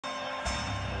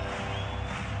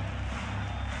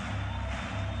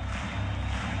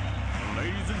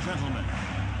and gentlemen,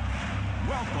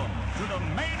 welcome to the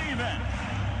main event.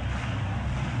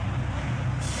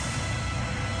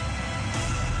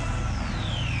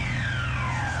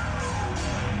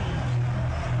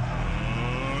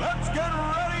 Let's get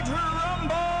ready to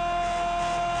rumble!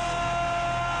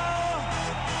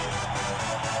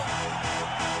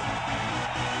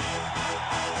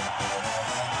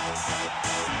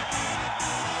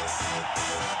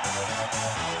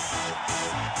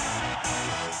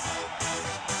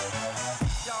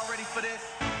 Y'all ready for this?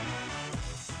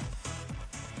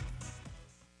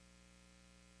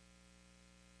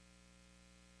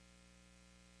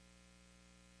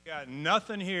 Got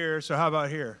nothing here, so how about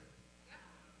here?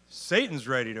 Satan's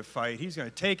ready to fight. He's going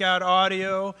to take out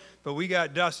audio, but we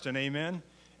got Dustin, amen,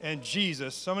 and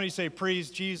Jesus. Somebody say, praise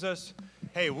Jesus.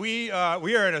 Hey, we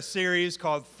are in a series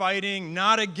called Fighting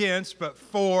Not Against, but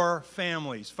For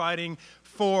Families. Fighting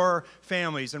for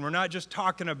families. And we're not just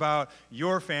talking about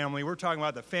your family. We're talking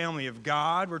about the family of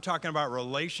God. We're talking about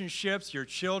relationships, your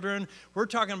children. We're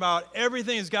talking about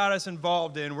everything that's got us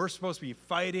involved in. We're supposed to be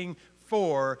fighting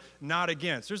for, not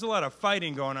against. There's a lot of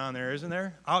fighting going on there, isn't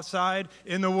there? Outside,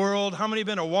 in the world. How many have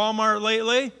been to Walmart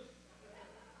lately?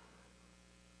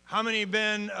 How many have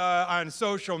been on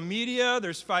social media?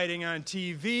 There's fighting on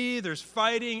TV. There's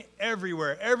fighting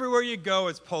everywhere. Everywhere you go,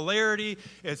 it's polarity.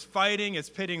 It's fighting. It's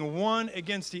pitting one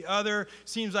against the other.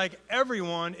 Seems like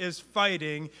everyone is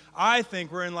fighting. I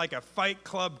think we're in like a fight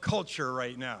club culture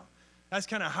right now. That's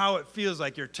kind of how it feels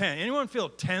like you're tense. Anyone feel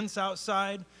tense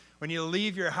outside? When you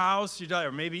leave your house,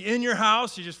 or maybe in your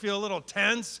house, you just feel a little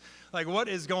tense. Like, what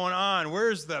is going on?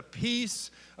 Where's the peace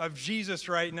of Jesus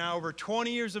right now? Over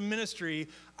 20 years of ministry,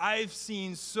 I've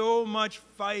seen so much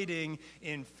fighting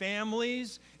in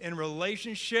families, in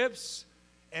relationships,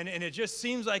 and it just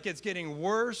seems like it's getting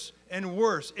worse and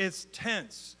worse. It's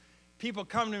tense. People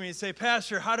come to me and say,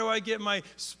 Pastor, how do I get my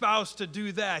spouse to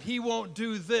do that? He won't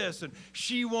do this, and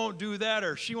she won't do that,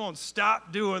 or she won't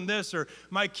stop doing this, or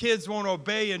my kids won't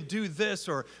obey and do this,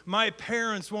 or my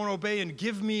parents won't obey and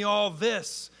give me all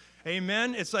this.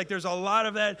 Amen? It's like there's a lot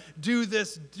of that, do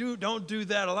this, don't do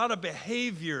that, a lot of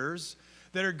behaviors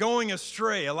that are going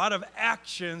astray, a lot of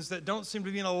actions that don't seem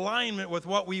to be in alignment with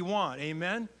what we want.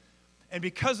 Amen? And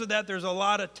because of that, there's a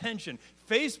lot of tension.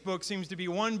 Facebook seems to be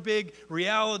one big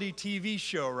reality TV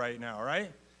show right now,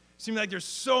 right? Seems like there's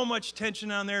so much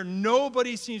tension on there.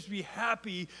 Nobody seems to be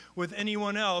happy with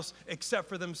anyone else except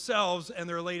for themselves and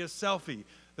their latest selfie.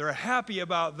 They're happy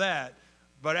about that.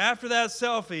 But after that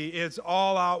selfie, it's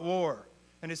all-out war.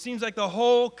 And it seems like the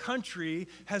whole country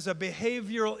has a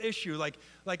behavioral issue. Like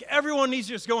everyone needs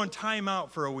to just go in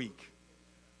timeout for a week.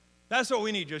 That's what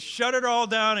we need. Just shut it all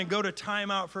down and go to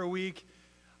timeout for a week.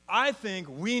 I think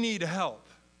we need help.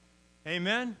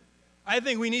 Amen? I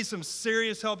think we need some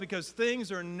serious help because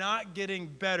things are not getting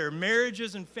better.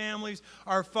 Marriages and families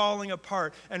are falling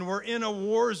apart, and we're in a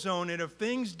war zone, and if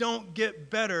things don't get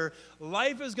better,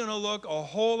 life is going to look a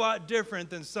whole lot different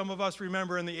than some of us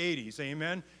remember in the 80s.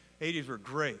 Amen? 80s were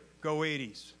great. Go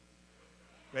 80s.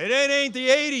 But it ain't the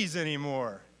 80s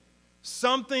anymore.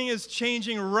 Something is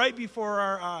changing right before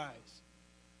our eyes.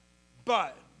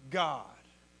 But God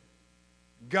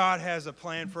has a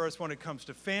plan for us when it comes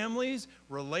to families,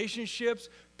 relationships,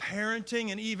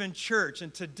 parenting, and even church.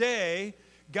 And today,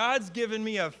 God's given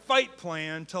me a fight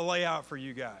plan to lay out for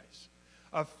you guys.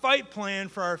 A fight plan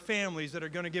for our families that are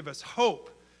going to give us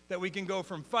hope that we can go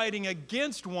from fighting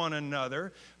against one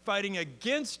another, fighting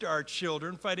against our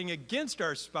children, fighting against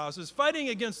our spouses, fighting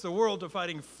against the world, to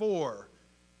fighting for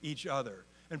each other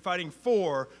and fighting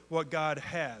for what God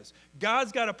has.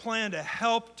 God's got a plan to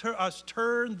help us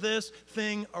turn this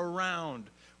thing around,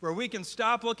 where we can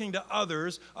stop looking to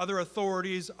others, other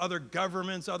authorities, other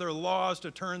governments, other laws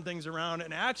to turn things around,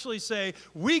 and actually say,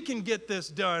 we can get this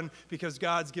done because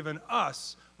God's given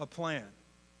us a plan.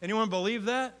 Anyone believe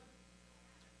that?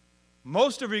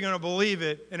 Most of you are going to believe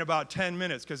it in about 10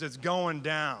 minutes because it's going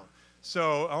down.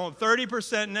 So I want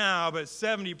 30% now, but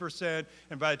 70%,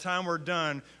 and by the time we're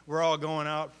done, we're all going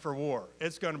out for war.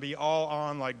 It's going to be all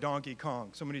on like Donkey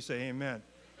Kong. Somebody say amen.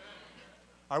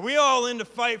 Are we all in to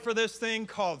fight for this thing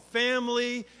called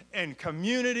family and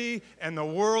community and the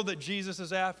world that Jesus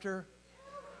is after?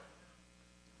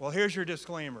 Well, here's your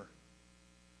disclaimer.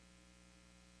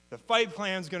 The fight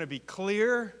plan is going to be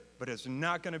clear, but it's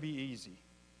not going to be easy.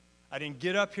 I didn't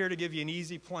get up here to give you an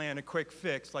easy plan, a quick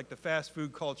fix like the fast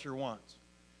food culture wants.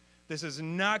 This is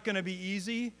not going to be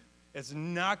easy. It's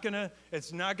not going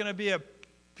to be a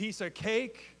piece of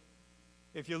cake.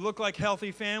 If you look like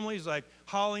healthy families like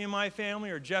Holly and my family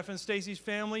or Jeff and Stacy's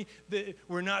family,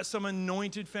 we're not some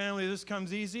anointed family. This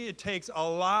comes easy. It takes a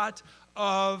lot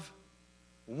of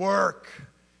work.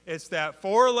 It's that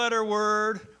four-letter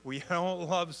word we don't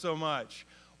love so much,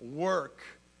 work.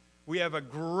 We have a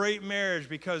great marriage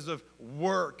because of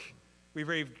work. We've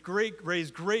raised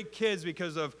great kids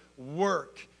because of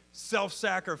work,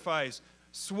 self-sacrifice,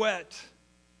 sweat.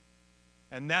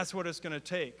 And that's what it's going to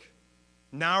take.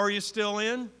 Now are you still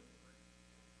in?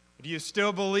 Do you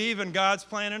still believe in God's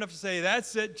plan enough to say,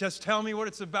 that's it, just tell me what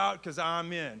it's about because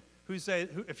I'm in?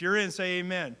 If you're in, say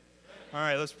amen. All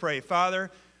right, let's pray.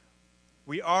 Father,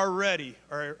 we are ready,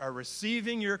 are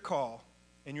receiving your call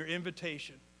and your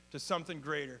invitation to something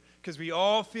greater, because we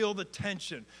all feel the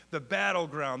tension, the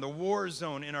battleground, the war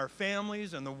zone in our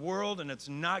families and the world, and it's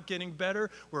not getting better.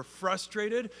 We're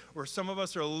frustrated, or some of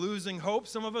us are losing hope.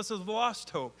 Some of us have lost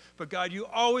hope. But God, you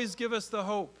always give us the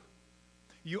hope.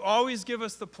 You always give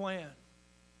us the plan.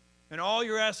 And all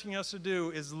you're asking us to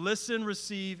do is listen,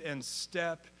 receive, and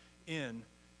step in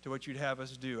to what you'd have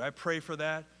us do. I pray for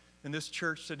that in this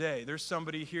church today. There's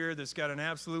somebody here that's got an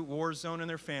absolute war zone in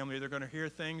their family. They're going to hear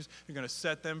things. You're going to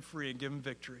set them free and give them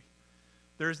victory.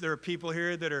 There are people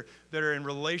here that are in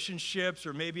relationships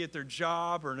or maybe at their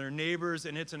job or their neighbors,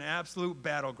 and it's an absolute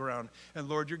battleground. And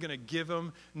Lord, you're going to give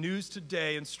them news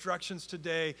today, instructions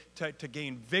today to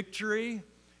gain victory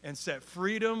and set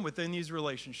freedom within these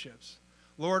relationships.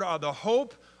 Lord, the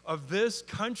hope of this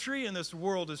country and this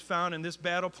world is found in this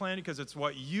battle plan because it's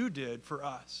what you did for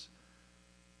us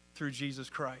through Jesus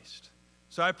Christ.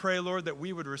 So I pray, Lord, that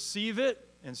we would receive it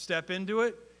and step into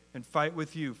it and fight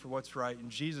with you for what's right. In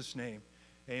Jesus' name,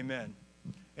 amen.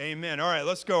 Amen. All right,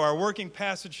 let's go. Our working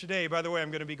passage today, by the way,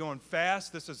 I'm going to be going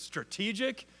fast. This is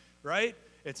strategic, right?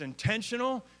 It's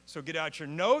intentional. So get out your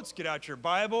notes, get out your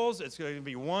Bibles. It's going to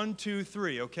be 1, 2,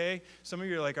 3, okay? Some of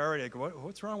you are like, already, like,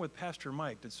 what's wrong with Pastor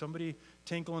Mike? Did somebody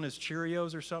tinkle in his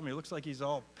Cheerios or something? He looks like he's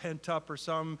all pent up or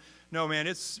something. No, man,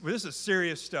 this is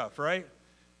serious stuff, right?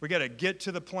 We got to get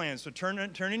to the plan. So turn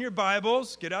in your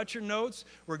Bibles, get out your notes.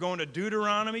 We're going to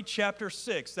Deuteronomy chapter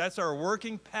 6. That's our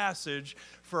working passage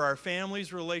for our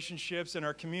families, relationships, and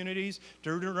our communities.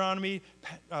 Deuteronomy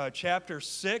chapter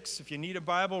 6. If you need a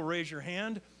Bible, raise your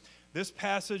hand. This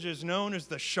passage is known as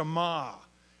the Shema.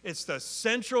 It's the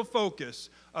central focus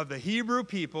of the Hebrew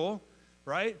people,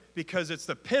 right? Because it's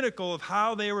the pinnacle of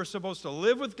how they were supposed to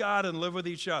live with God and live with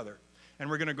each other. And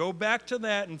we're going to go back to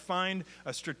that and find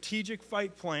a strategic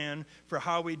fight plan for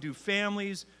how we do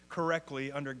families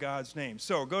correctly under God's name.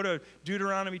 So go to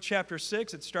Deuteronomy chapter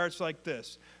 6. It starts like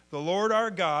this. The Lord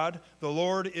our God, the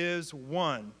Lord is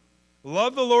one.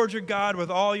 Love the Lord your God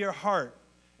with all your heart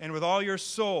and with all your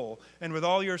soul and with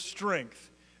all your strength.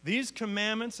 These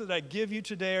commandments that I give you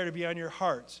today are to be on your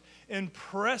hearts.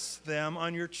 Impress them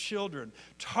on your children.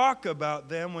 Talk about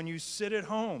them when you sit at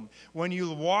home, when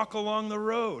you walk along the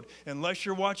road. Unless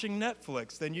you're watching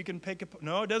Netflix, then you can pick up.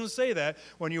 No, it doesn't say that.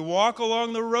 When you walk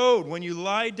along the road, when you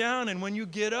lie down, and when you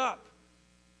get up.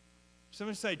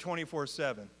 Somebody say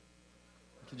 24/7.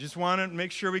 I just want to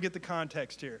make sure we get the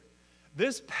context here.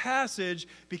 This passage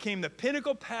became the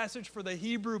pinnacle passage for the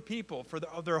Hebrew people for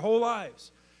their whole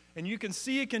lives. And you can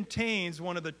see it contains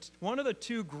one of the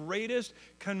two greatest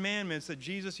commandments that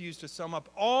Jesus used to sum up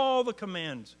all the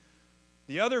commands.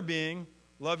 The other being,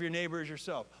 love your neighbor as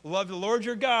yourself. Love the Lord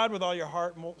your God with all your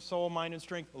heart, soul, mind, and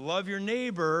strength. Love your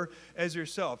neighbor as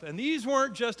yourself. And these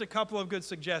weren't just a couple of good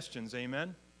suggestions.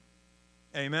 Amen?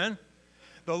 Amen?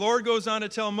 The Lord goes on to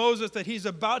tell Moses that he's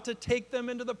about to take them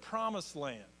into the promised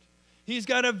land. He's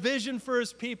got a vision for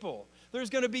his people. There's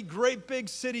going to be great big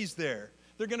cities there.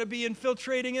 They're going to be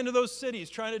infiltrating into those cities,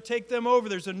 trying to take them over.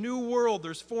 There's a new world.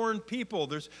 There's foreign people.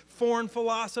 There's foreign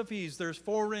philosophies. There's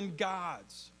foreign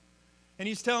gods. And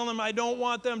he's telling them, I don't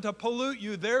want them to pollute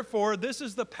you. Therefore, this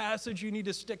is the passage you need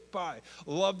to stick by.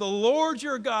 Love the Lord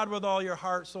your God with all your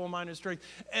heart, soul, mind, and strength.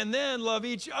 And then love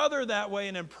each other that way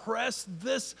and impress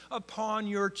this upon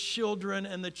your children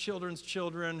and the children's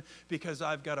children, because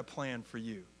I've got a plan for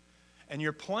you. And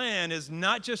your plan is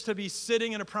not just to be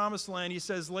sitting in a promised land. He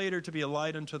says later, to be a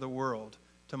light unto the world,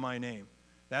 to my name.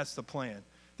 That's the plan.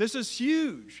 This is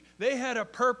huge. They had a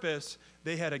purpose.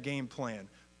 They had a game plan.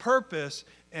 Purpose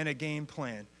and a game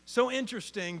plan. So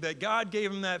interesting that God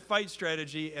gave them that fight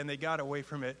strategy and they got away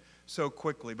from it so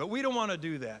quickly. But we don't want to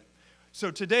do that. So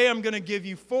today I'm going to give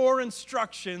you 4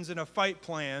 instructions in a fight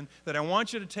plan that I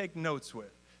want you to take notes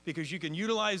with, because you can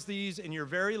utilize these in your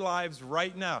very lives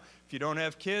right now. If you don't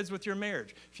have kids, with your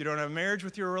marriage. If you don't have marriage,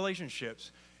 with your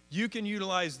relationships. You can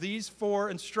utilize these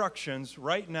 4 instructions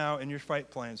right now in your fight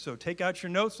plan. So take out your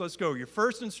notes. Let's go. Your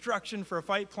first instruction for a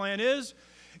fight plan is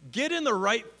get in the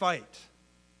right fight.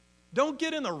 Don't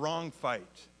get in the wrong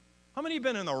fight. How many have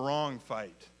been in the wrong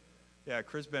fight? Yeah,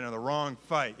 Chris been in the wrong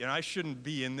fight. You know, I shouldn't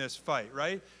be in this fight,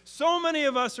 right? So many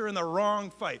of us are in the wrong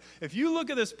fight. If you look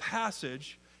at this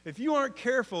passage, if you aren't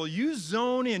careful, you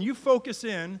zone in, you focus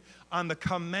in on the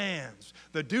commands,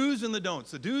 the do's and the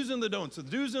don'ts, the do's and the don'ts, the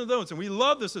do's and the don'ts. And we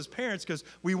love this as parents because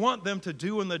we want them to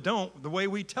do and the don't the way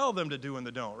we tell them to do and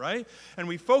the don't, right? And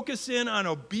we focus in on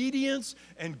obedience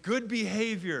and good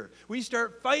behavior. We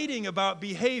start fighting about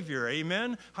behavior,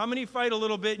 amen? How many fight a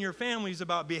little bit in your families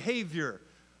about behavior?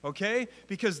 Okay?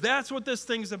 Because that's what this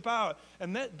thing's about.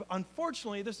 And that,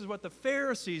 unfortunately, this is what the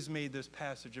Pharisees made this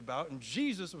passage about, and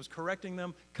Jesus was correcting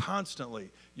them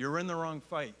constantly. You're in the wrong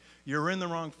fight. You're in the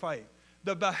wrong fight.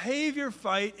 The behavior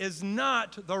fight is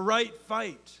not the right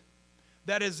fight.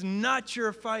 That is not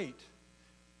your fight.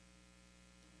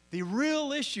 The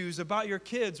real issues about your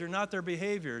kids are not their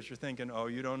behaviors. You're thinking, oh,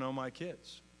 you don't know my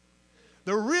kids.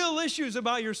 The real issues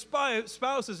about your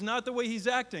spouse is not the way he's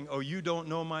acting. Oh, you don't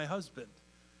know my husband.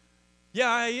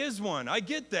 Yeah, he is one. I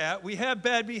get that. We have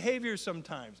bad behaviors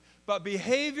sometimes. But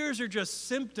behaviors are just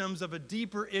symptoms of a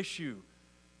deeper issue.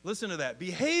 Listen to that.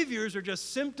 Behaviors are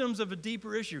just symptoms of a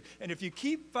deeper issue. And if you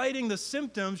keep fighting the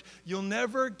symptoms, you'll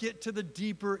never get to the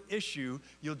deeper issue.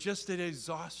 You'll just get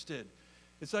exhausted.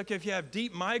 It's like if you have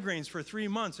deep migraines for 3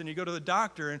 months and you go to the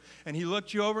doctor and he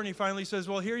looked you over and he finally says,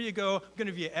 well, here you go. I'm going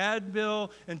to give you Advil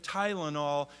and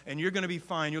Tylenol and you're going to be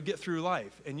fine. You'll get through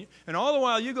life. And all the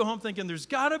while you go home thinking, there's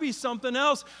got to be something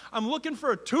else. I'm looking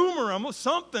for a tumor. I'm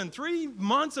something. 3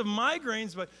 months of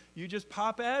migraines, but you just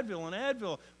pop Advil and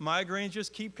Advil. Migraines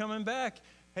just keep coming back.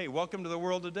 Hey, welcome to the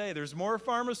world today. There's more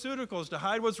pharmaceuticals to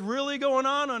hide what's really going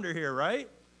on under here, right?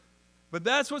 But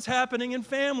that's what's happening in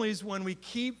families when we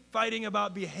keep fighting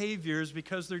about behaviors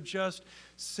because they're just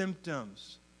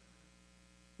symptoms.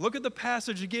 Look at the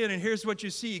passage again, and here's what you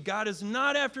see. God is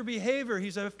not after behavior.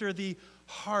 He's after the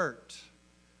heart.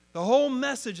 The whole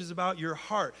message is about your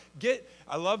heart.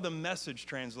 I love the Message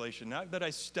translation. Not that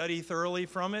I study thoroughly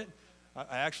from it.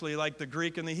 I actually like the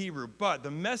Greek and the Hebrew. But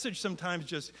the Message sometimes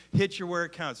just hits you where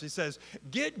it counts. He says,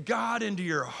 get God into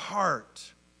your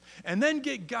heart. And then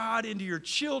get God into your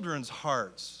children's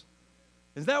hearts.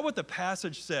 Is that what the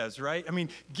passage says, right? I mean,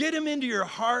 get him into your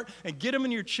heart and get him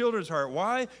in your children's heart.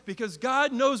 Why? Because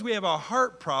God knows we have a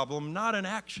heart problem, not an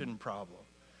action problem.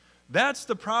 That's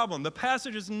the problem. The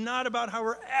passage is not about how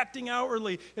we're acting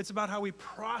outwardly. It's about how we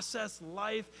process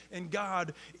life and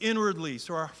God inwardly.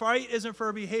 So our fight isn't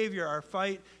for behavior. Our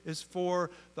fight is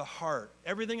for the heart.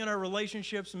 Everything in our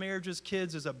relationships, marriages,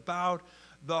 kids is about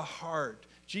the heart.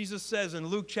 Jesus says in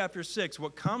Luke chapter 6,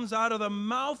 what comes out of the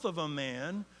mouth of a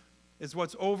man is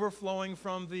what's overflowing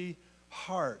from the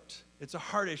heart. It's a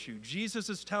heart issue. Jesus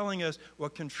is telling us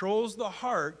what controls the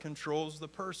heart controls the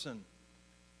person.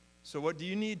 So what do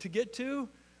you need to get to?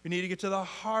 You need to get to the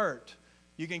heart.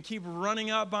 You can keep running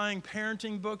out buying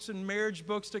parenting books and marriage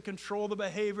books to control the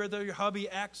behavior that your hubby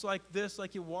acts like this,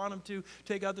 like you want him to,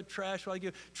 take out the trash, like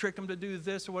you trick him to do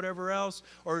this or whatever else.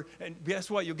 And guess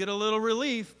what? You'll get a little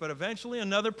relief, but eventually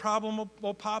another problem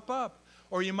will pop up.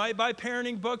 Or you might buy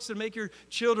parenting books that make your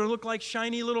children look like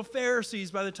shiny little Pharisees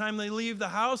by the time they leave the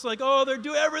house. Like, oh, they're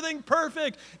doing everything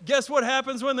perfect. Guess what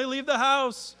happens when they leave the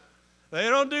house? They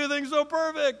don't do things so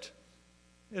perfect.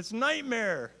 It's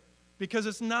nightmare. Because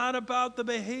it's not about the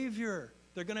behavior.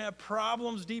 They're going to have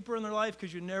problems deeper in their life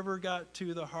because you never got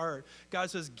to the heart.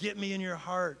 God says, get me in your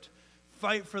heart.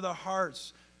 Fight for the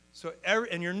hearts. So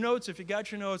in your notes, if you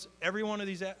got your notes, every one of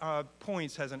these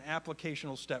points has an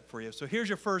applicational step for you. So here's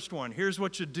your first one. Here's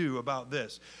what you do about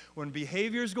this. When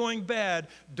behavior is going bad,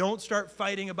 don't start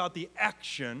fighting about the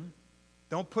action.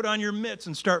 Don't put on your mitts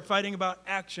and start fighting about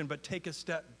action, but take a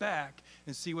step back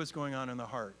and see what's going on in the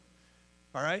heart.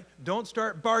 All right? Don't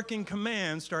start barking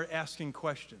commands, start asking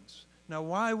questions. Now,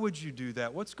 why would you do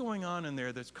that? What's going on in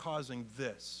there that's causing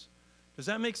this? Does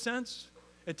that make sense?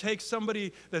 It takes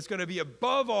somebody that's going to be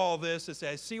above all this to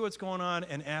say, I see what's going on,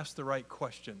 and ask the right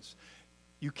questions.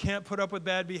 You can't put up with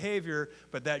bad behavior,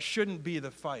 but that shouldn't be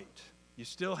the fight. You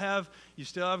still have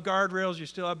guardrails, you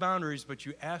still have boundaries, but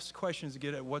you ask questions to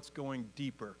get at what's going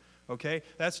deeper. Okay,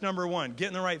 that's number one, get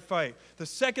in the right fight. The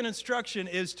second instruction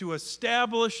is to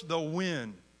establish the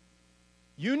win.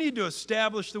 You need to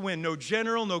establish the win. No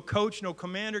general, no coach, no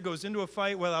commander goes into a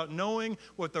fight without knowing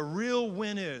what the real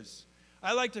win is.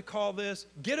 I like to call this,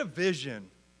 get a vision.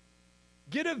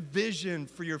 Get a vision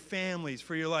for your families,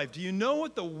 for your life. Do you know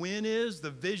what the win is,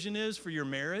 the vision is for your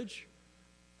marriage?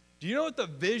 Do you know what the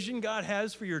vision God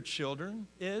has for your children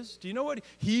is? Do you know what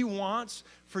He wants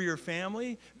for your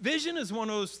family? Vision is one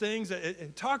of those things that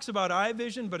it talks about eye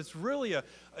vision, but it's really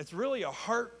a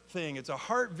heart thing. It's a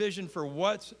heart vision for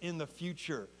what's in the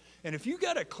future. And if you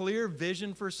got a clear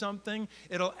vision for something,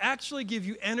 it'll actually give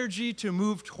you energy to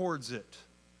move towards it.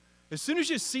 As soon as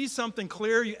you see something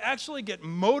clear, you actually get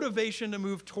motivation to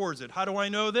move towards it. How do I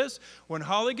know this? When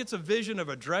Holly gets a vision of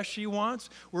a dress she wants,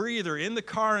 we're either in the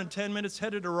car in 10 minutes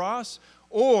headed to Ross,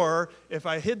 or if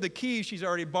I hid the key, she's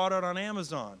already bought it on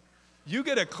Amazon. You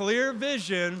get a clear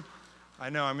vision. I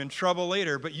know I'm in trouble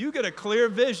later, but you get a clear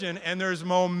vision, and there's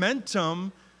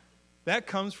momentum that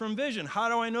comes from vision. How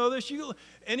do I know this?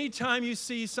 Anytime you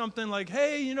see something like,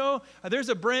 hey, you know, there's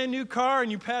a brand new car,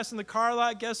 and you pass in the car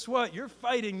lot, guess what? You're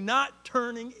fighting not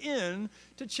turning in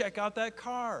to check out that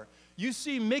car. You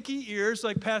see Mickey ears,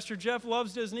 like Pastor Jeff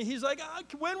loves Disney. He's like,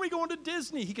 when are we going to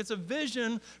Disney? He gets a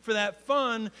vision for that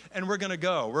fun, and we're going to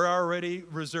go. We're already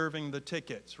reserving the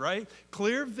tickets, right?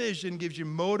 Clear vision gives you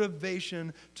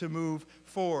motivation to move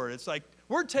forward. It's like,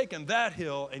 we're taking that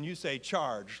hill, and you say,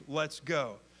 charge, let's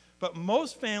go. But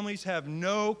most families have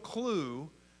no clue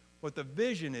what the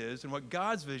vision is and what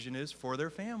God's vision is for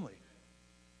their family.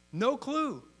 No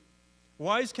clue.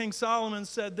 Wise King Solomon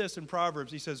said this in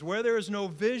Proverbs. He says, where there is no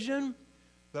vision,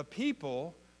 the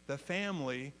people, the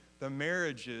family, the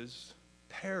marriages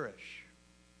perish.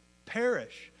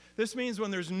 Perish. This means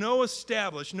when there's no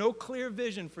established, no clear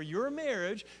vision for your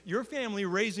marriage, your family,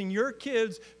 raising your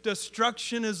kids,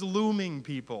 destruction is looming,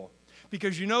 people.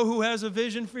 Because you know who has a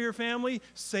vision for your family?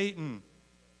 Satan.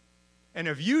 And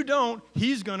if you don't,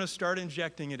 he's going to start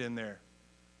injecting it in there.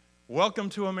 Welcome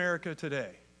to America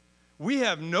today. We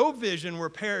have no vision, we're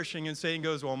perishing, and Satan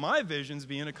goes, well, my vision's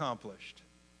being accomplished.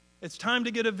 It's time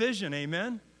to get a vision,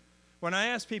 amen? When I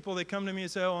ask people, they come to me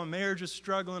and say, oh, my marriage is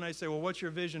struggling. I say, well, what's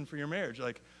your vision for your marriage?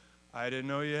 Like, I didn't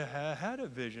know you had a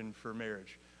vision for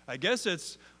marriage. I guess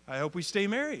it's, I hope we stay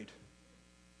married.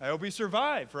 I hope we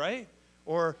survive, right?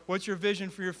 Or what's your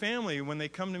vision for your family? When they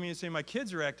come to me and say, my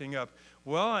kids are acting up.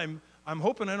 Well, I'm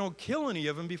hoping I don't kill any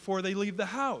of them before they leave the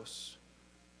house.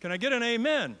 Can I get an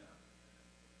amen?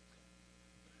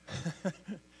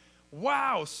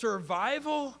 Wow,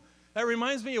 survival? That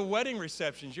reminds me of wedding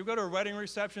receptions. You go to wedding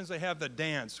receptions, they have the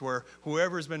dance where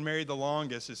whoever's been married the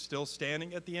longest is still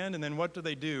standing at the end. And then what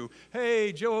do?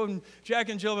 Hey, Jack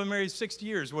and Jill have been married 60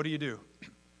 years. What do?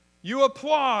 You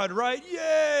applaud, right?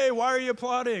 Yay! Why are you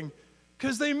applauding?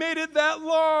 Because they made it that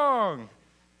long.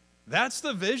 That's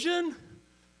the vision?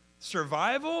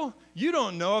 Survival? You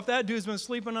don't know if that dude's been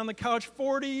sleeping on the couch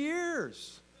 40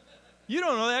 years. You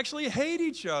don't know they actually hate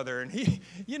each other. And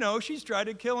she's tried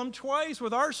to kill him twice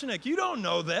with arsenic. You don't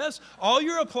know this. All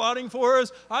you're applauding for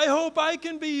is, I hope I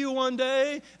can be you one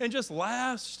day and just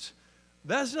last.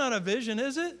 That's not a vision,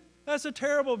 is it? That's a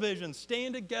terrible vision.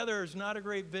 Staying together is not a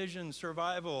great vision.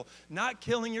 Survival, not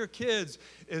killing your kids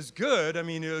is good. I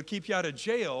mean, it'll keep you out of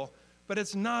jail, but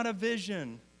it's not a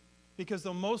vision because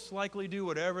they'll most likely do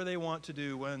whatever they want to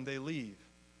do when they leave.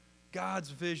 God's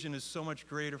vision is so much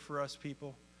greater for us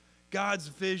people. God's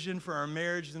vision for our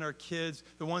marriages and our kids,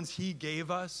 the ones He gave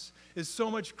us, is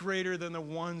so much greater than the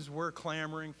ones we're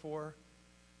clamoring for.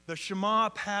 The Shema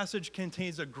passage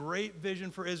contains a great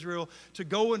vision for Israel to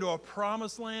go into a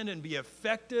promised land and be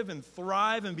effective and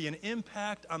thrive and be an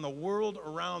impact on the world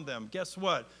around them. Guess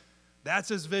what? That's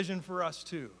His vision for us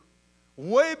too.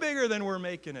 Way bigger than we're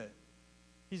making it.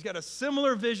 He's got a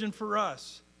similar vision for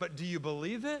us, but do you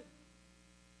believe it?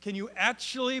 Can you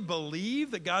actually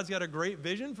believe that God's got a great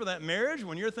vision for that marriage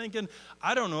when you're thinking,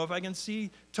 I don't know if I can see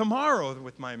tomorrow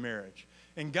with my marriage?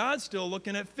 And God's still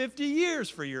looking at 50 years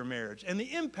for your marriage and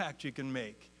the impact you can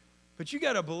make. But you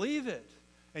got to believe it.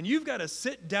 And you've got to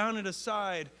sit down and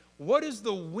decide, what is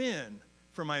the win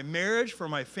for my marriage, for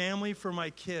my family, for my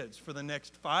kids for the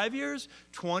next 5 years,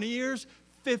 20 years,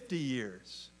 50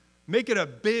 years? Make it a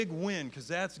big win because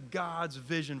that's God's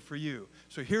vision for you.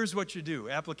 So here's what you do.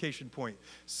 Application point.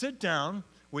 Sit down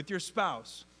with your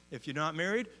spouse. If you're not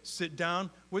married, sit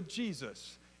down with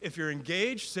Jesus. If you're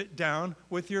engaged, sit down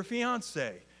with your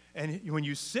fiancé. And when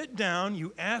you sit down,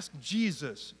 you ask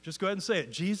Jesus. Just go ahead and say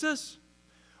it. Jesus,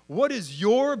 what is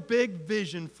your big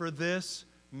vision for this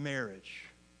marriage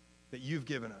that you've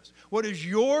given us? What is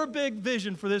your big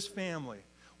vision for this family?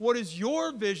 What is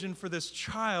your vision for this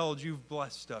child you've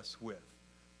blessed us with?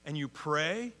 And you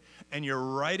pray and you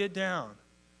write it down.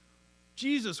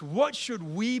 Jesus, what should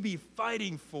we be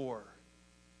fighting for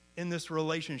in this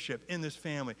relationship, in this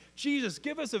family? Jesus,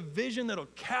 give us a vision that'll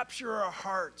capture our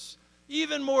hearts,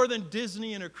 even more than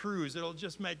Disney and a cruise. It'll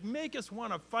just make us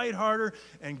want to fight harder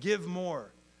and give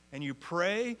more. And you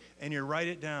pray and you write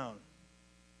it down.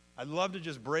 I'd love to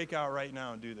just break out right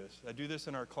now and do this. I do this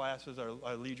in our classes,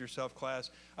 our Lead Yourself class.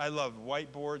 I love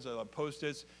whiteboards. I love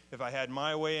Post-its. If I had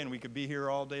my way and we could be here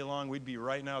all day long, we'd be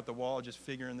right now at the wall just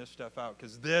figuring this stuff out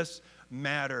because this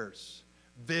matters.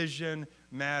 Vision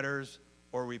matters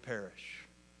or we perish.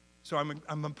 So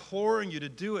I'm imploring you to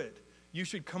do it. You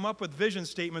should come up with vision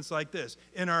statements like this.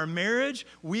 In our marriage,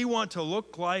 we want to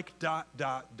look like ...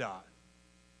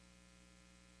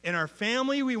 In our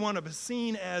family, we want to be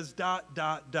seen as ...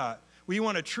 We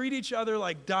want to treat each other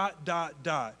like ...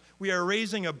 We are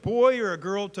raising a boy or a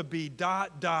girl to be ...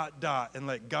 And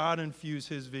let God infuse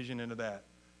his vision into that.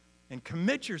 And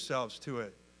commit yourselves to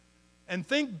it. And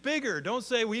think bigger. Don't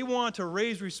say we want to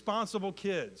raise responsible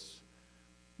kids.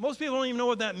 Most people don't even know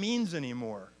what that means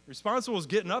anymore. Responsible is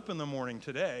getting up in the morning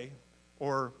today,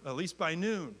 or at least by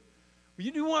noon. But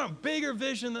you do want a bigger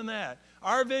vision than that.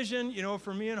 Our vision,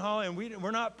 for me and Holly, and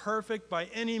we're not perfect by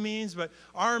any means, but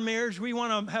our marriage, we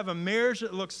want to have a marriage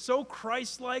that looks so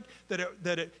Christ-like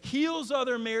that it heals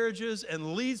other marriages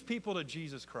and leads people to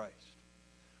Jesus Christ.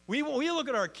 We look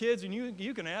at our kids, and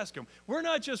you can ask them, we're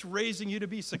not just raising you to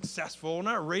be successful. We're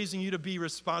not raising you to be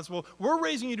responsible. We're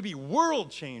raising you to be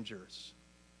world changers.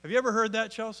 Have you ever heard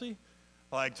that, Chelsea?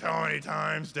 Like, so many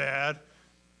times, Dad.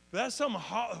 That's something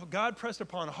God pressed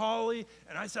upon Holly,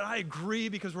 and I said, I agree,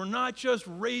 because we're not just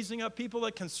raising up people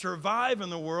that can survive in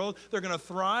the world. They're going to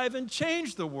thrive and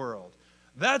change the world.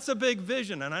 That's a big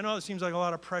vision, and I know it seems like a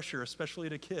lot of pressure, especially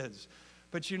to kids.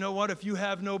 But you know what? If you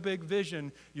have no big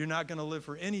vision, you're not going to live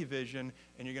for any vision,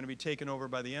 and you're going to be taken over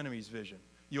by the enemy's vision.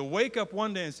 You'll wake up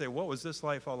one day and say, what was this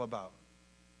life all about?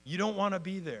 You don't want to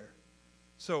be there.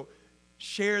 So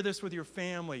share this with your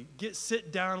family.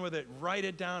 Sit down with it, write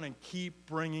it down, and keep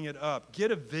bringing it up.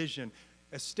 Get a vision.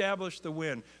 Establish the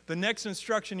win. The next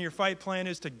instruction in your fight plan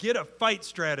is to get a fight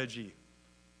strategy.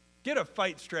 Get a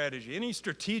fight strategy. Any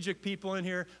strategic people in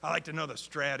here? I like to know the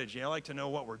strategy. I like to know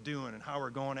what we're doing and how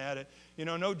we're going at it.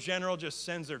 No general just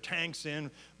sends their tanks in,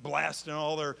 blasting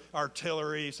all their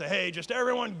artillery. Say, hey, just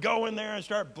everyone go in there and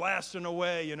start blasting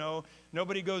away,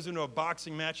 Nobody goes into a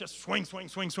boxing match, just swing, swing,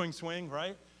 swing, swing, swing,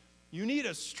 right? You need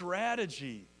a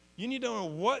strategy. You need to know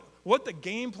what the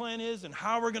game plan is and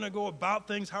how we're going to go about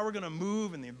things, how we're going to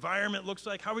move and the environment looks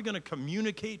like, how are we going to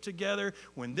communicate together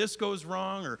when this goes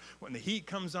wrong or when the heat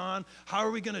comes on. How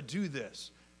are we going to do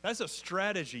this? That's a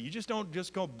strategy. You just don't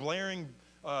just go blaring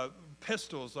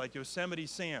pistols like Yosemite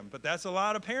Sam. But that's a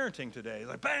lot of parenting today.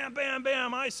 Like, bam, bam,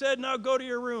 bam, I said now go to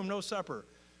your room, no supper.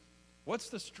 What's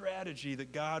the strategy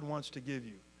that God wants to give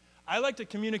you? I like to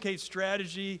communicate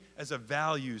strategy as a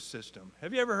values system.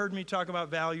 Have you ever heard me talk about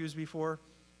values before?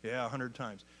 Yeah, 100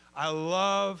 times. I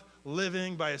love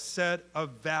living by a set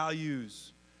of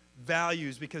values.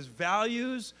 Values, because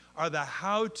values are the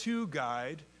how-to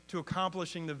guide to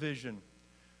accomplishing the vision.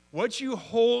 What you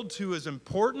hold to is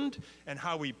important, and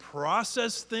how we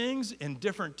process things in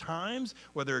different times,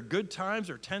 whether good times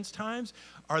or tense times,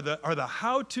 are the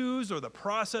how-tos or the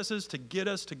processes to get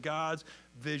us to God's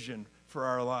vision for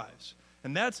our lives.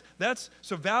 And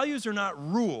so values are not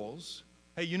rules.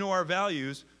 Hey, our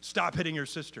values, stop hitting your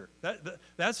sister.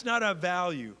 That's not a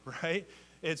value, right?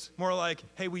 It's more like,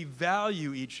 hey, we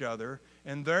value each other,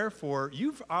 and therefore,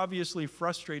 you've obviously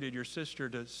frustrated your sister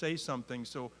to say something,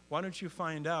 so why don't you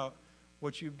find out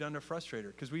what you've done to frustrate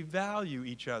her? Because we value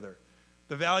each other.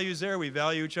 The value's there, we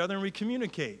value each other, and we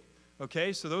communicate.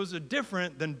 Okay, so those are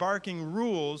different than barking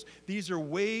rules. These are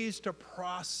ways to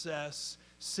process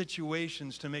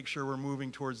situations to make sure we're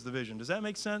moving towards the vision. Does that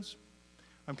make sense?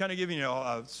 I'm kind of giving you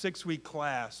a 6-week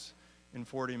class in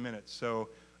 40 minutes, so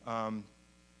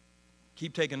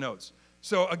keep taking notes.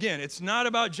 So again, it's not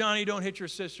about Johnny, don't hit your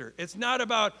sister. It's not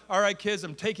about, all right, kids,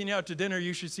 I'm taking you out to dinner,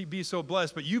 you should be so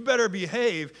blessed, but you better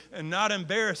behave and not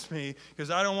embarrass me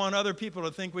because I don't want other people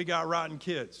to think we got rotten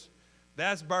kids.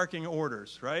 That's barking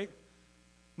orders, right?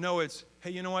 No, it's,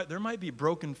 hey, you know what? There might be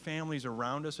broken families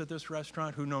around us at this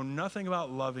restaurant who know nothing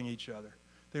about loving each other.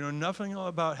 They know nothing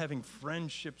about having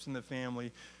friendships in the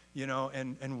family,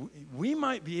 and we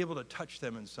might be able to touch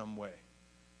them in some way.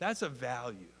 That's a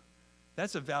value.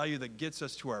 That's a value that gets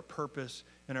us to our purpose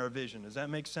and our vision. Does that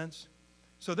make sense?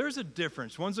 So there's a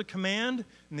difference. One's a command,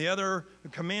 and the other, a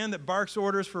command that barks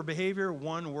orders for behavior.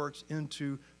 One works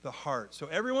into the heart. So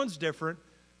everyone's different.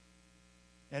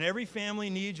 And every family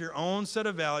needs your own set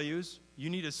of values. You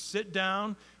need to sit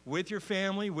down with your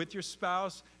family, with your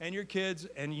spouse, and your kids,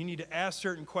 and you need to ask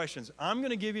certain questions. I'm going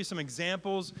to give you some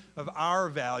examples of our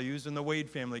values in the Wade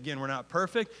family. Again, we're not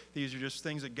perfect. These are just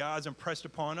things that God's impressed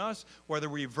upon us. Whether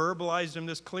we verbalized them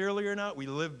this clearly or not, we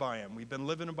live by them. We've been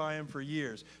living by them for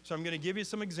years. So I'm going to give you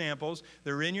some examples.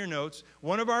 They're in your notes.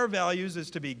 One of our values is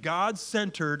to be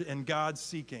God-centered and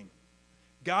God-seeking.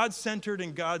 God-centered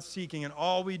and God-seeking in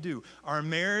all we do. Our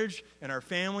marriage and our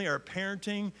family, our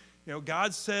parenting.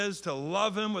 God says to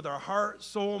love Him with our heart,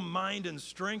 soul, mind, and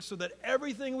strength so that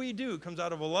everything we do comes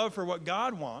out of a love for what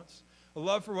God wants, a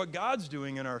love for what God's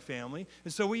doing in our family.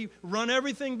 And so we run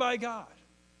everything by God.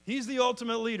 He's the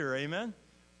ultimate leader, amen?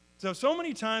 So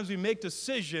many times we make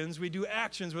decisions, we do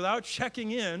actions without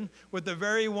checking in with the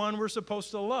very one we're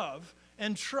supposed to love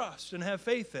and trust and have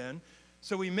faith in.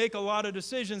 So we make a lot of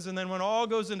decisions, and then when all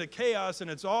goes into chaos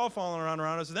and it's all falling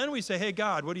around us, then we say, hey,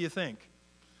 God, what do you think? He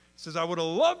says, I would have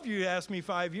loved you to ask me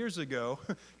 5 years ago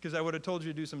because I would have told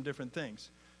you to do some different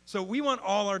things. So we want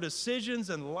all our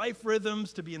decisions and life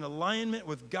rhythms to be in alignment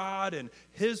with God and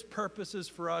His purposes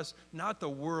for us, not the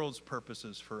world's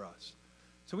purposes for us.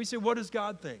 So we say, what does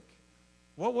God think?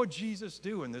 What would Jesus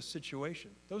do in this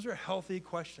situation? Those are healthy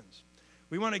questions.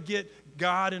 We want to get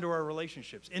God into our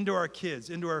relationships, into our kids,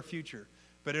 into our future.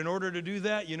 But in order to do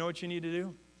that, you know what you need to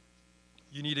do?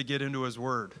 You need to get into His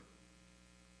Word.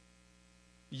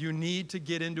 You need to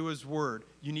get into His Word.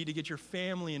 You need to get your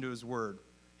family into His Word.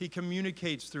 He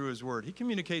communicates through His Word. He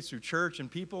communicates through church and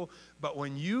people. But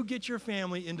when you get your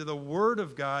family into the Word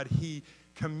of God, He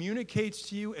communicates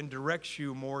to you and directs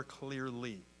you more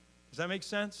clearly. Does that make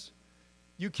sense?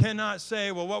 You cannot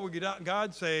say, well, what would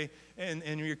God say?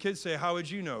 And your kids say, how would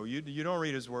you know? You don't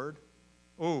read His Word.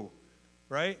 Oh,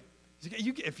 right?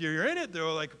 If you're in it,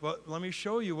 though, like, well, let me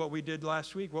show you what we did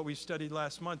last week, what we studied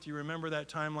last month. Do you remember that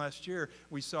time last year?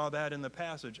 We saw that in the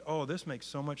passage. Oh, this makes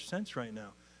so much sense right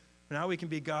now. Now we can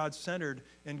be God-centered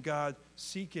and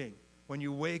God-seeking. When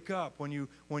you wake up, when you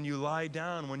lie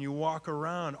down, when you walk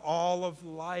around, all of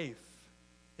life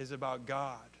is about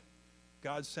God.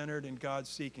 God-centered and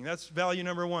God-seeking. That's value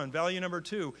number one. Value number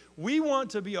two, we want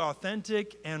to be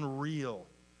authentic and real.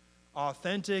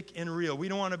 Authentic and real. We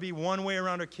don't want to be one way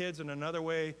around our kids and another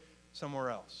way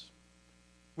somewhere else.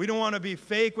 We don't want to be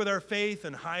fake with our faith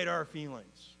and hide our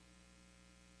feelings.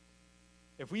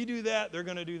 If we do that, they're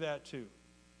going to do that too.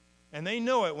 And they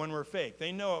know it when we're fake.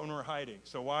 They know it when we're hiding.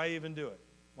 So why even do it?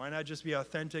 Why not just be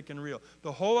authentic and real?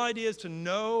 The whole idea is to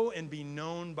know and be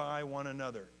known by one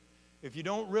another. If you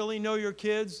don't really know your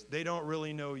kids, they don't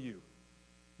really know you.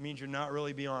 It means you're not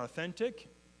really being authentic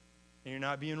and you're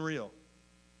not being real.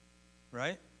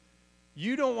 Right?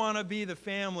 You don't want to be the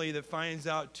family that finds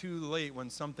out too late when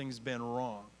something's been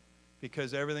wrong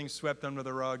because everything's swept under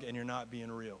the rug and you're not being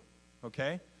real.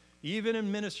 Okay? Even in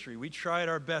ministry, we tried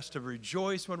our best to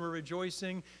rejoice when we're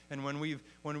rejoicing, and when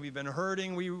we've been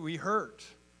hurting, we hurt.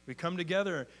 We come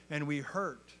together and we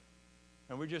hurt.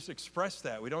 And we just express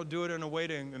that. We don't do it in a way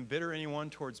to embitter anyone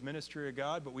towards ministry of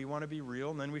God, but we want to be real,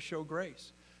 and then we show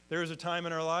grace. There was a time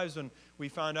in our lives when we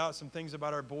found out some things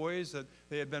about our boys, that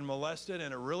they had been molested,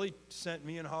 and it really sent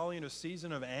me and Holly into a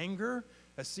season of anger,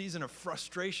 a season of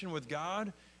frustration with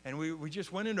God, and we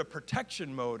just went into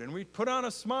protection mode, and we put on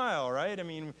a smile, right? I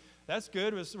mean, that's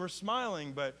good. We're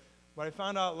smiling, but what I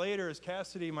found out later is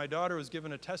Cassidy, my daughter, was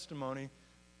given a testimony,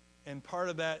 and part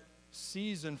of that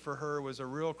season for her was a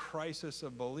real crisis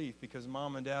of belief because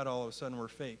mom and dad all of a sudden were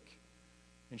fake,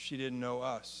 and she didn't know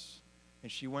us.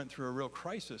 And she went through a real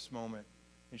crisis moment,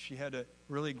 and she had to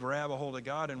really grab a hold of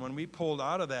God. And when we pulled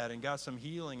out of that and got some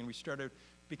healing and we started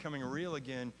becoming real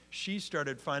again, she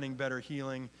started finding better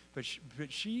healing. But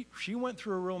she went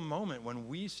through a real moment when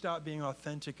we stopped being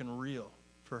authentic and real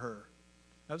for her.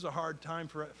 That was a hard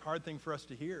thing for us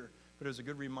to hear, but it was a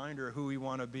good reminder of who we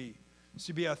want to be.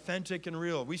 To be authentic and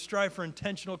real. We strive for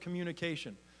intentional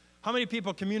communication. How many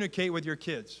people communicate with your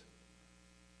kids?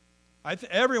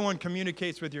 Everyone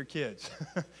communicates with your kids.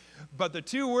 But the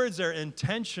two words there,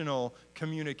 intentional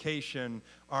communication,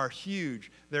 are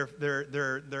huge.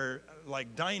 They're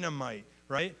like dynamite,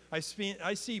 right? I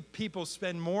see people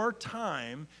spend more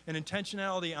time and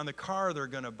intentionality on the car they're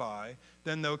going to buy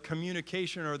than the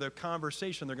communication or the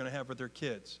conversation they're going to have with their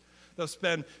kids. They'll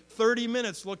spend 30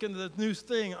 minutes looking at the new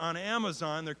thing on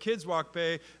Amazon. Their kids walk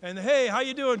by and, hey, how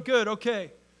you doing? Good,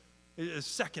 okay. It is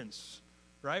seconds.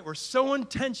 Right? We're so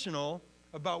intentional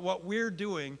about what we're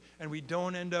doing, and we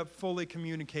don't end up fully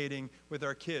communicating with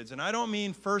our kids. And I don't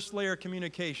mean first layer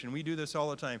communication. We do this all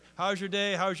the time. How's your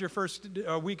day? How's your first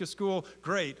week of school?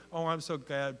 Great. Oh, I'm so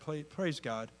glad. Praise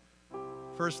God.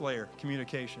 First layer,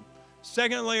 communication.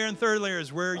 Second layer and third layer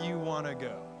is where you want to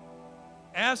go.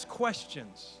 Ask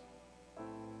questions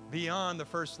beyond the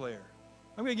first layer.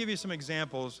 I'm going to give you some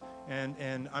examples,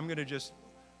 and I'm going to just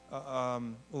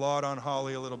laud on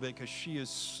Holly a little bit because she is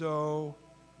so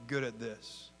good at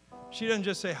this. She doesn't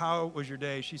just say, how was your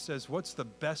day? She says, what's the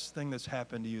best thing that's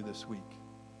happened to you this week?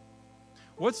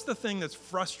 What's the thing that's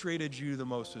frustrated you the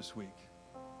most this week?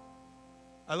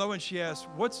 I love when she asks,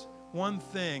 what's one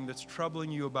thing that's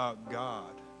troubling you about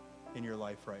God in your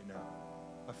life right now?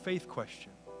 A faith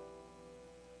question.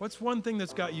 What's one thing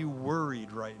that's got you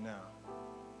worried right now?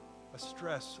 A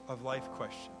stress of life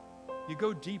question. You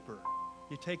go deeper.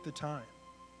 You take the time.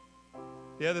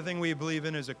 The other thing we believe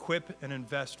in is equip and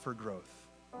invest for growth.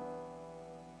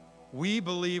 We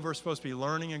believe we're supposed to be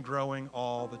learning and growing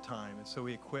all the time, and so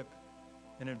we equip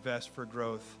and invest for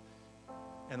growth.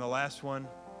 And the last one,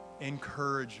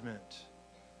 encouragement.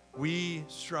 We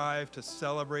strive to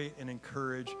celebrate and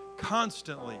encourage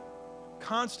constantly.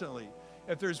 Constantly.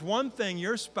 If there's one thing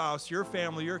your spouse, your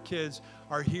family, your kids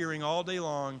are hearing all day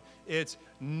long, it's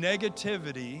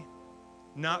negativity,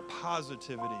 not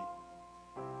positivity.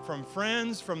 From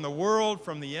friends, from the world,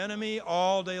 from the enemy,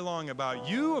 all day long about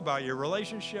you, about your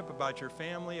relationship, about your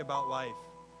family, about life.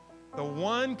 The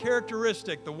one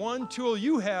characteristic, the one tool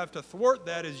you have to thwart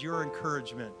that is your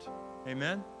encouragement.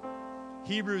 Amen?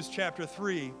 Hebrews chapter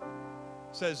 3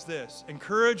 says this,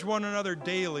 encourage one another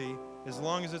daily as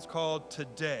long as it's called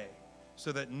today,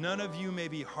 so that none of you may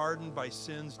be hardened by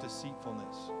sin's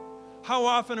deceitfulness. How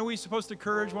often are we supposed to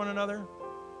encourage one another?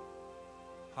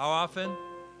 How often?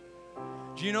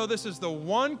 Do you know this is the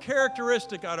one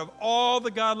characteristic out of all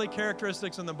the godly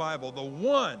characteristics in the Bible, the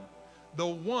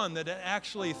one that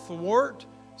actually thwart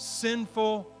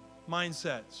sinful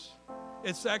mindsets.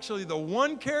 It's actually the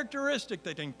one characteristic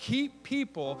that can keep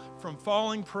people from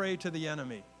falling prey to the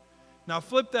enemy. Now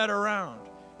flip that around.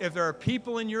 If there are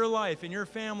people in your life, in your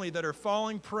family that are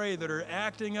falling prey, that are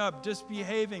acting up,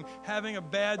 misbehaving, having a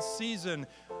bad season,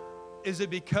 is it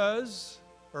because,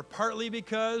 or partly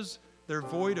because, they're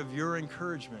void of your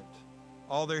encouragement?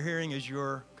 All they're hearing is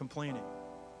your complaining.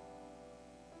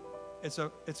 It's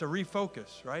a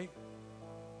refocus, right?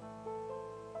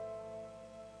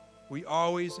 We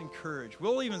always encourage.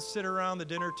 We'll even sit around the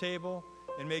dinner table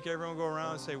and make everyone go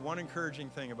around and say one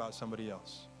encouraging thing about somebody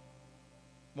else.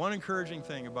 One encouraging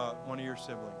thing about one of your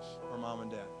siblings or mom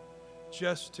and dad.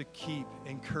 Just to keep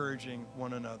encouraging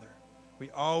one another. We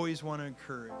always want to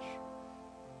encourage.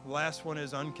 The last one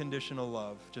is unconditional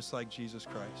love, just like Jesus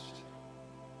Christ.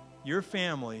 Your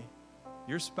family,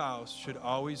 your spouse should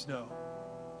always know,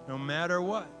 no matter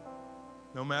what,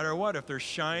 if they're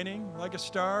shining like a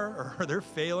star or they're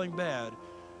failing bad,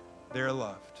 they're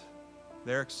loved,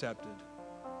 they're accepted,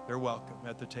 they're welcome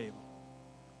at the table.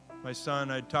 My son,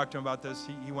 I talked to him about this.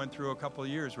 He went through a couple of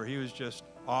years where he was just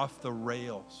off the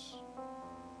rails.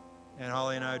 And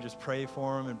Holly and I would just pray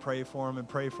for him and pray for him and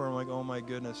pray for him, like, oh my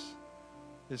goodness,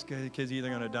 this kid's either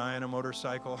going to die on a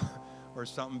motorcycle or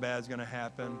something bad's going to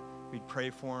happen. We'd pray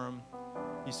for him.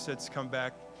 He come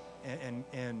back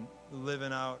and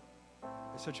living out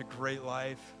such a great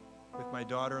life with my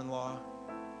daughter-in-law.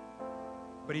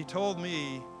 But he told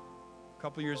me a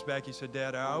couple years back, he said,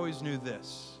 Dad, I always knew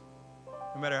this.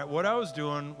 No matter what I was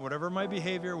doing, whatever my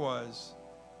behavior was,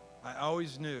 I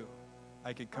always knew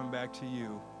I could come back to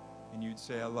you and you'd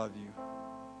say, I love you.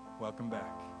 Welcome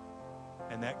back.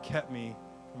 And that kept me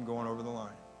from going over the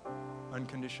line.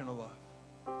 Unconditional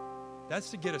love.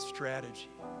 That's to get a strategy.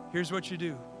 Here's what you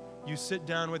do. You sit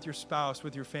down with your spouse,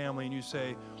 with your family, and you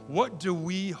say, what do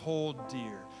we hold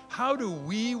dear? How do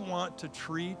we want to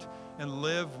treat and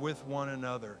live with one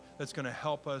another that's going to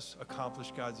help us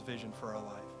accomplish God's vision for our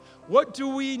life? What do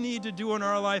we need to do in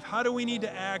our life? How do we need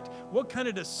to act? What kind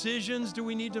of decisions do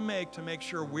we need to make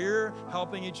sure we're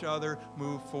helping each other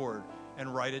move forward?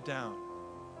 And write it down.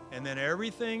 And then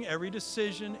everything, every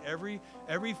decision, every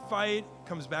fight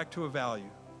comes back to a value.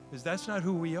 Because that's not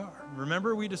who we are.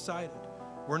 Remember, we decided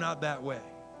we're not that way.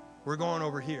 We're going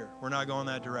over here. We're not going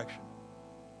that direction.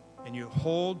 And you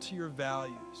hold to your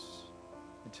values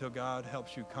until God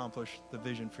helps you accomplish the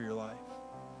vision for your life.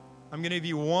 I'm going to give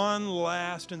you one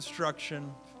last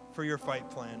instruction for your fight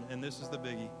plan, and this is the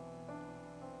biggie.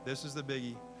 This is the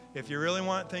biggie. If you really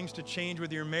want things to change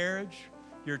with your marriage,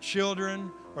 your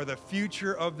children, or the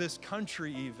future of this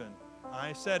country even,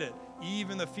 I said it,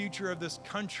 even the future of this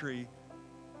country,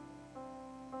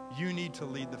 you need to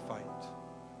lead the fight.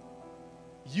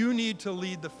 You need to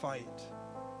lead the fight.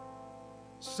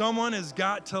 Someone has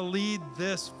got to lead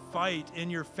this fight in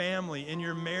your family, in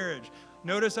your marriage.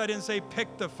 Notice I didn't say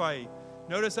pick the fight.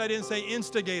 Notice I didn't say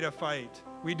instigate a fight.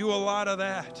 We do a lot of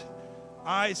that.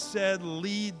 I said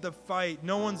lead the fight.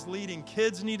 No one's leading.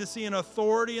 Kids need to see an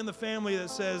authority in the family that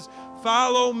says,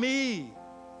 follow me.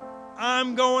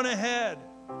 I'm going ahead.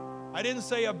 I didn't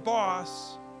say a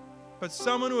boss, but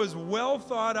someone who has well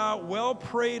thought out, well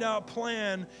prayed out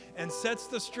plan and sets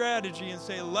the strategy and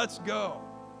say, let's go.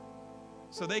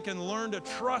 So they can learn to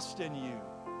trust in you.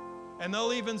 And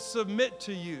they'll even submit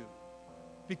to you.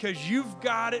 Because you've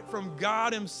got it from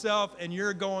God himself and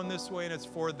you're going this way and it's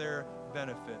for their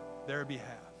benefit, their behalf.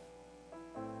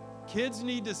 Kids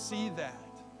need to see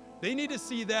that. They need to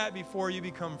see that before you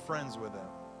become friends with them.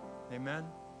 Amen?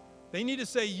 They need to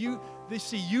say, they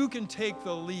see you can take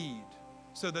the lead.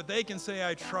 so that they can say,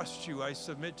 I trust you, I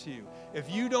submit to you. If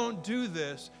you don't do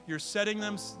this, you're setting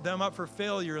them up for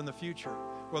failure in the future,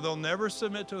 where they'll never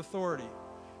submit to authority,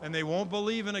 and they won't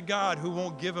believe in a God who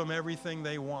won't give them everything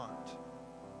they want,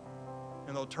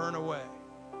 and they'll turn away.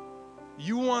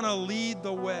 You want to lead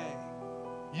the way.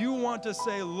 You want to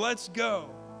say, let's go.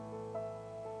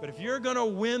 But if you're going to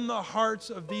win the hearts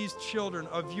of these children,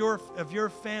 of your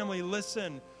family,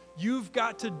 listen, you've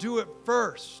got to do it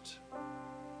first.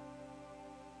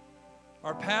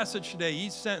 Our passage today,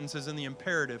 each sentence is in the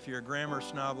imperative. If you're a grammar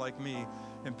snob like me,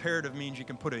 imperative means you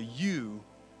can put a you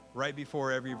right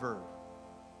before every verb.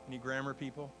 Any grammar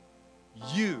people?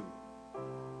 You.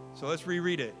 So let's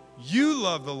reread it. You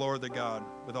love the Lord the God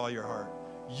with all your heart.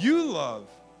 You love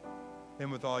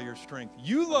him with all your strength.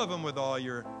 You love him with all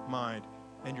your mind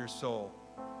and your soul.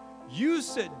 You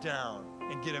sit down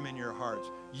and get him in your hearts.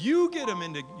 You get him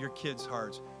into your kids'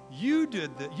 hearts. You do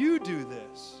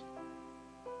this.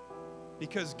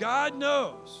 Because God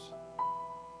knows,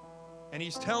 and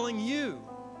he's telling you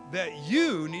that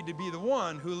you need to be the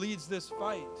one who leads this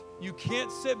fight. You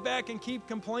can't sit back and keep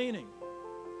complaining.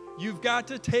 You've got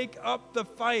to take up the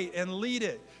fight and lead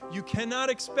it. You cannot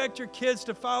expect your kids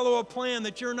to follow a plan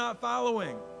that you're not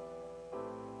following.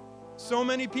 So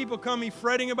many people come to me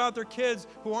fretting about their kids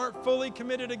who aren't fully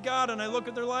committed to God, and I look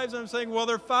at their lives and I'm saying, well,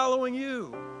 they're following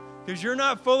you because you're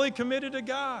not fully committed to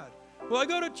God. Well, I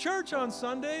go to church on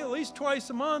Sunday at least twice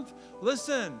a month.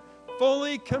 Listen,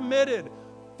 fully committed,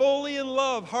 fully in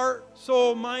love, heart,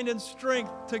 soul, mind, and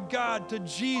strength to God, to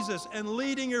Jesus, and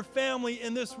leading your family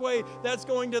in this way, that's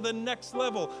going to the next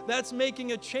level. That's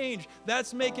making a change.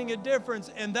 That's making a difference,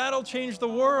 and that'll change the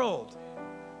world.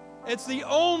 It's the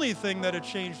only thing that'll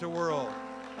change the world,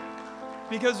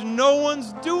 because no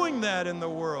one's doing that in the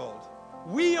world.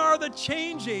 We are the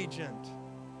change agent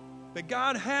that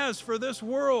God has for this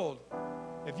world.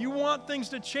 If you want things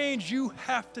to change, you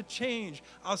have to change.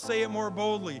 I'll say it more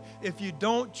boldly. If you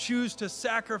don't choose to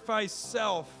sacrifice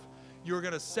self, you're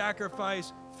going to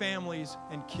sacrifice families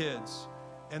and kids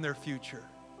and their future.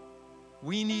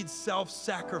 We need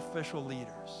self-sacrificial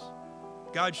leaders.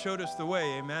 God showed us the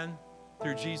way, amen,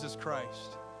 through Jesus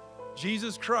Christ.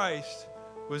 Jesus Christ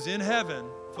was in heaven,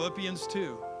 Philippians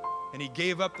 2, and he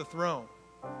gave up the throne.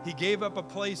 He gave up a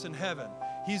place in heaven.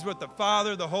 He's with the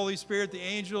Father, the Holy Spirit, the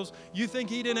angels. You think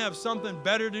he didn't have something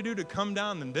better to do to come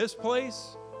down than this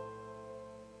place?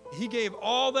 He gave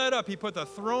all that up. He put the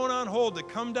throne on hold to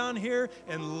come down here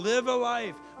and live a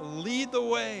life, lead the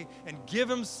way, and give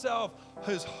himself,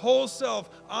 his whole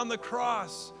self on the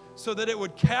cross so that it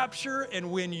would capture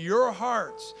and win your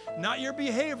hearts. Not your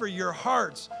behavior, your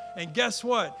hearts. And guess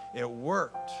what? It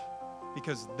worked,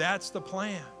 because that's the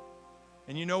plan.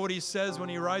 And you know what he says when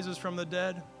he rises from the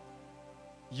dead?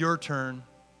 Your turn.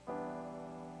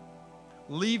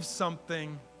 Leave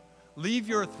something. Leave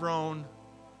your throne.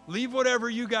 Leave whatever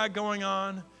you got going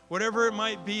on. Whatever it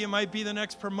might be the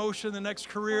next promotion, the next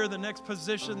career, the next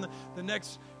position, the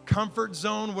next comfort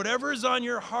zone, whatever is on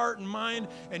your heart and mind,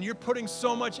 and you're putting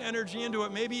so much energy into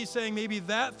it. Maybe he's saying, maybe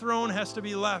that throne has to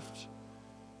be left.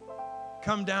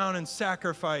 Come down and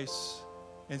sacrifice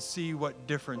and see what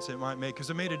difference it might make, because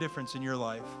it made a difference in your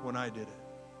life when I did it.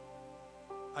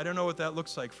 I don't know what that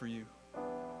looks like for you.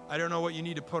 I don't know what you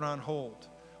need to put on hold.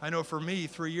 I know for me,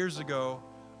 3 years ago,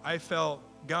 I felt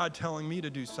God telling me to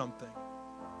do something.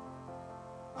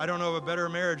 I don't know of a better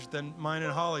marriage than mine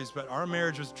and Holly's, but our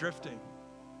marriage was drifting.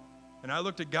 And I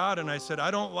looked at God and I said, I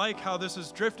don't like how this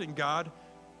is drifting, God.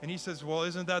 And he says, well,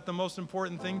 isn't that the most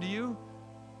important thing to you?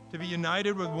 To be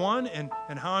united with one and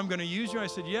how I'm going to use you? I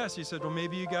said, yes. He said, well,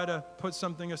 maybe you got to put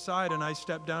something aside. And I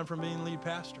stepped down from being lead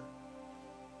pastor.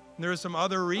 And there were some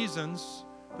other reasons,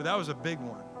 but that was a big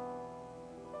one.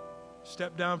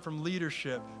 Step down from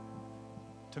leadership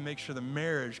to make sure the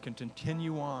marriage can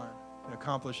continue on in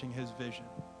accomplishing his vision.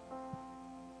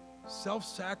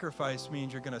 Self-sacrifice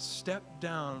means you're going to step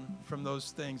down from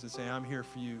those things and say, I'm here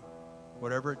for you,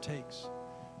 whatever it takes.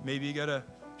 Maybe you got to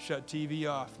shut TV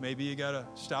off. Maybe you got to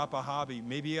stop a hobby.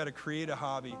 Maybe you got to create a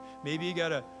hobby. Maybe you got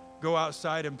to go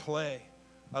outside and play.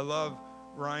 I love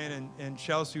Ryan and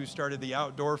Chelsea, who started the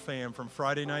Outdoor Fam. From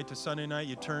Friday night to Sunday night,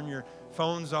 you turn your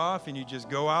phones off and you just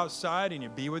go outside and you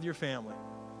be with your family.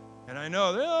 And I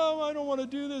know, oh, I don't want to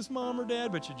do this, Mom or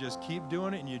Dad, but you just keep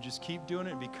doing it and you just keep doing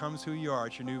it. It becomes who you are.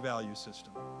 It's your new value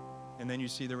system. And then you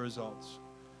see the results.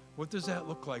 What does that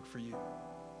look like for you?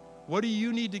 What do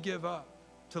you need to give up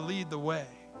to lead the way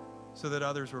so that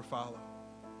others will follow?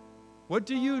 What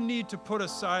do you need to put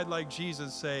aside, like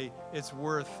Jesus, say, it's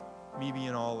worth me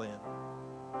being all in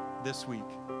this week,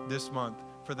 this month,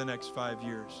 for the next 5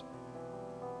 years?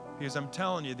 Because I'm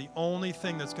telling you, the only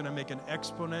thing that's going to make an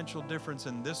exponential difference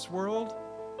in this world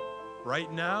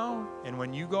right now and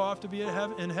when you go off to be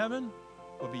in heaven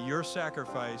will be your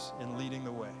sacrifice in leading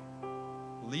the way.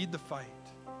 Lead the fight.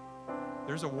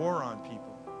 There's a war on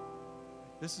people.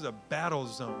 This is a battle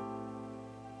zone.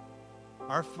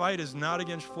 Our fight is not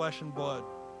against flesh and blood,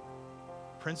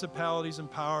 principalities and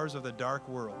powers of the dark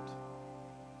world.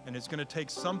 And it's going to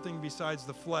take something besides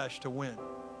the flesh to win.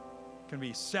 It can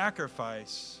be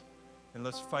sacrifice, and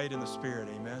let's fight in the Spirit.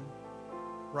 Amen.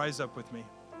 Rise up with me.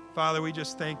 Father, we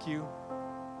just thank you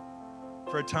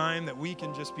for a time that we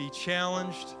can just be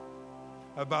challenged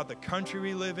about the country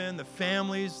we live in, the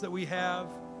families that we have,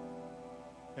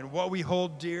 and what we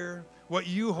hold dear, what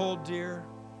you hold dear.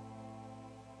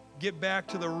 Get back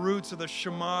to the roots of the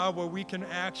Shema where we can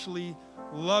actually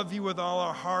love you with all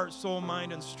our heart, soul,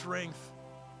 mind, and strength.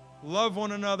 Love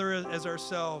one another as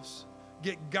ourselves.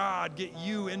 Get God, get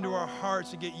you into our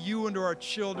hearts, and get you into our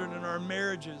children and our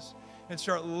marriages, and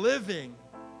start living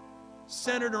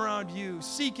centered around you,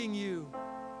 seeking you,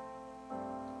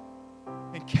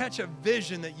 and catch a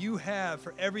vision that you have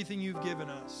for everything you've given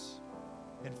us,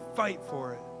 and fight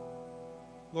for it.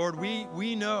 Lord,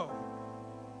 we know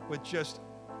with just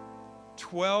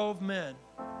 12 men,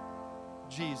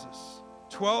 Jesus,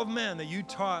 12 men that you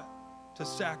taught to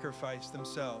sacrifice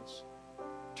themselves,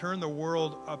 turn the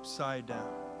world upside down.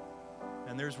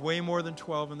 And there's way more than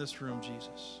 12 in this room,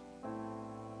 Jesus.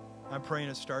 I'm praying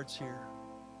it starts here.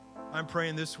 I'm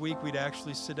praying this week we'd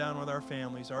actually sit down with our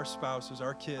families, our spouses,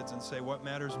 our kids, and say what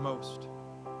matters most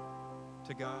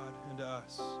to God and to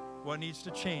us. What needs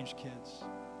to change, kids?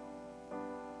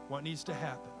 What needs to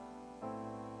happen?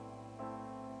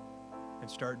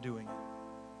 And start doing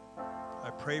it. I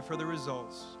pray for the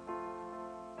results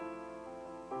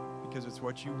because it's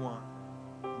what you want.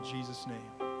 In Jesus'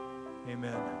 name,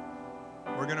 amen.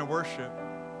 We're going to worship.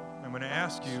 I'm going to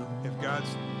ask you if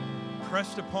God's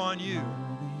pressed upon you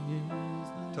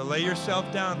to lay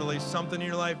yourself down, to lay something in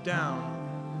your life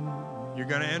down. You're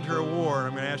going to enter a war, and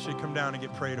I'm going to ask you to come down and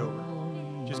get prayed over.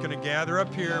 Just going to gather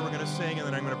up here, and we're going to sing, and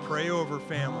then I'm going to pray over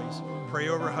families, pray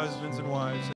over husbands and wives.